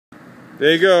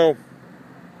There you go.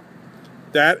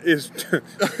 That is,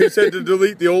 he said to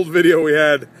delete the old video we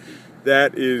had.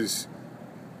 That is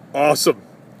awesome.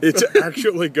 It's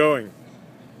actually going.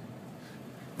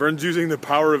 Vern's using the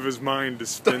power of his mind to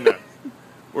spin that.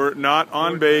 We're not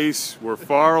on base. We're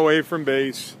far away from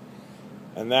base.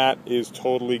 And that is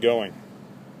totally going.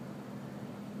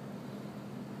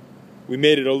 We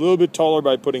made it a little bit taller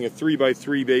by putting a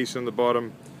 3x3 base on the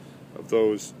bottom of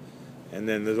those. And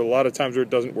then there's a lot of times where it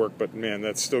doesn't work, but man,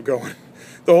 that's still going.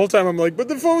 The whole time I'm like, but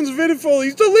the phone's vidful.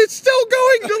 It's still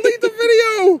going. Delete the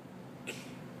video.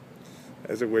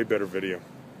 That's a way better video.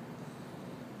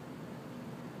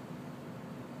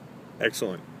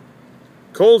 Excellent.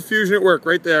 Cold fusion at work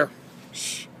right there.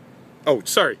 Oh,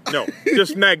 sorry. No,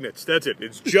 just magnets. That's it.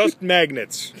 It's just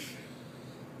magnets.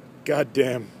 God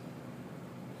damn.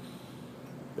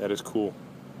 That is cool.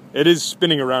 It is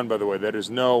spinning around, by the way. That is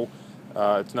no...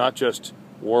 it's not just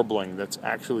warbling, that's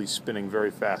actually spinning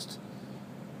very fast.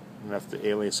 And that's the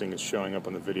aliasing is showing up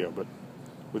on the video, but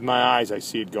with my eyes I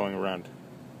see it going around.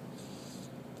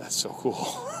 That's so cool.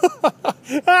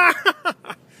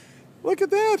 Look at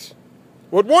that!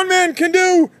 What one man can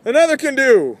do, another can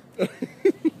do!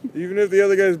 Even if the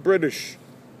other guy's British.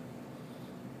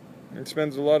 And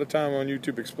spends a lot of time on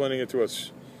YouTube explaining it to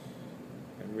us.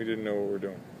 And we didn't know what we're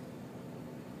doing.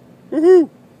 Woohoo!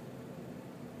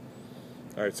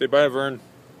 Alright, say bye, Vern.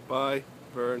 Bye,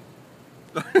 Vern.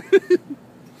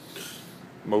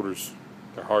 Motors.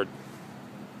 They're hard.